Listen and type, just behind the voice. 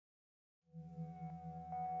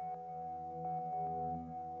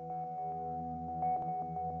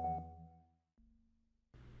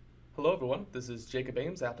Hello everyone, this is Jacob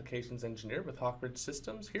Ames, Applications Engineer with Hawkridge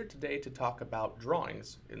Systems, here today to talk about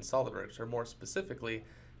drawings in SOLIDWORKS, or more specifically,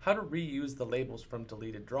 how to reuse the labels from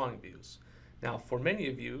deleted drawing views. Now, for many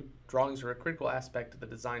of you, drawings are a critical aspect of the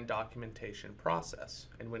design documentation process,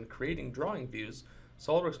 and when creating drawing views,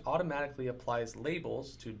 SOLIDWORKS automatically applies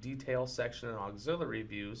labels to detail, section, and auxiliary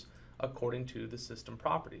views according to the system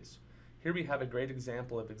properties. Here we have a great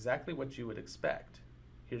example of exactly what you would expect.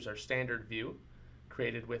 Here's our standard view,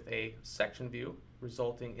 created with a section view,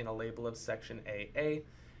 resulting in a label of section AA,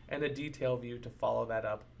 and a detail view to follow that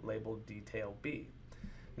up, labeled detail B.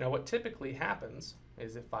 Now what typically happens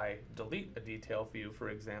is if I delete a detail view, for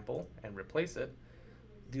example, and replace it,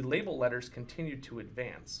 the label letters continue to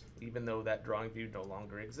advance, even though that drawing view no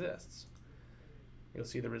longer exists. You'll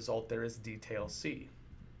see the result there is detail C.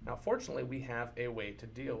 Now fortunately we have a way to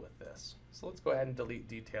deal with this. So let's go ahead and delete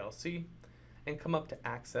detail C and come up to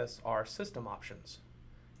access our system options.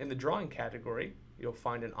 In the drawing category, you'll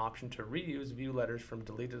find an option to reuse view letters from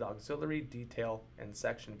deleted auxiliary, detail, and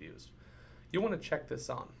section views. You'll want to check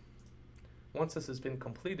this on. Once this has been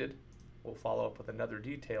completed, we'll follow up with another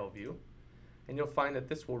detail view, and you'll find that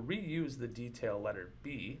this will reuse the detail letter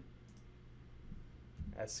B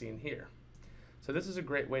as seen here. So this is a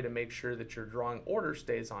great way to make sure that your drawing order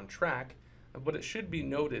stays on track, but it should be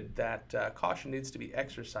noted that caution needs to be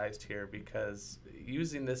exercised here, because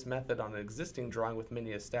using this method on an existing drawing with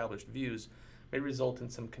many established views may result in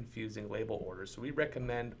some confusing label orders. So we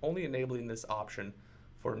recommend only enabling this option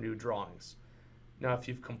for new drawings. Now if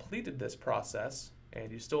you've completed this process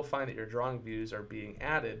and you still find that your drawing views are being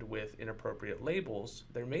added with inappropriate labels,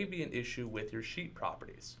 there may be an issue with your sheet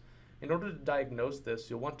properties. In order to diagnose this,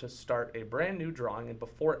 you'll want to start a brand new drawing, and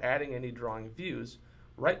before adding any drawing views,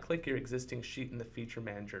 right-click your existing sheet in the Feature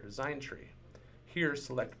Manager design tree. Here,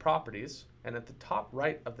 select Properties, and at the top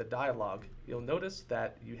right of the dialog, you'll notice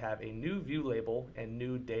that you have a new view label and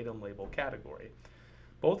new datum label category.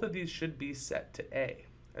 Both of these should be set to A.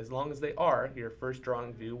 As long as they are, your first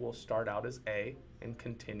drawing view will start out as A and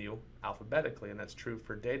continue alphabetically, and that's true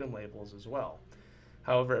for datum labels as well.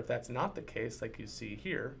 However, if that's not the case, like you see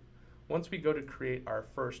here, once we go to create our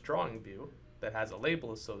first drawing view that has a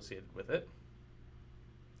label associated with it,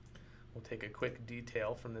 we'll take a quick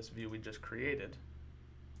detail from this view we just created.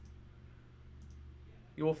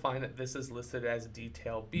 You will find that this is listed as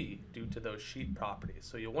detail B due to those sheet properties.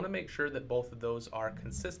 So you'll want to make sure that both of those are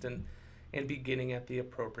consistent and beginning at the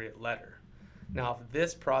appropriate letter. Now if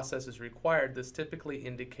this process is required, this typically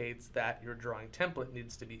indicates that your drawing template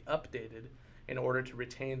needs to be updated in order to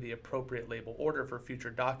retain the appropriate label order for future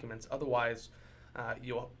documents. Otherwise,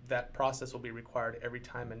 that process will be required every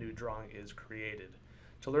time a new drawing is created.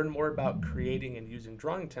 To learn more about creating and using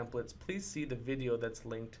drawing templates, please see the video that's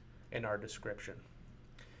linked in our description.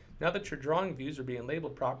 Now that your drawing views are being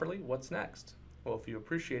labeled properly, what's next? Well, if you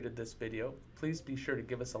appreciated this video, please be sure to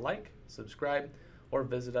give us a like, subscribe, or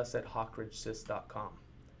visit us at hawkridgesys.com.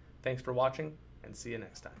 Thanks for watching, and see you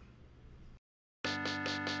next time.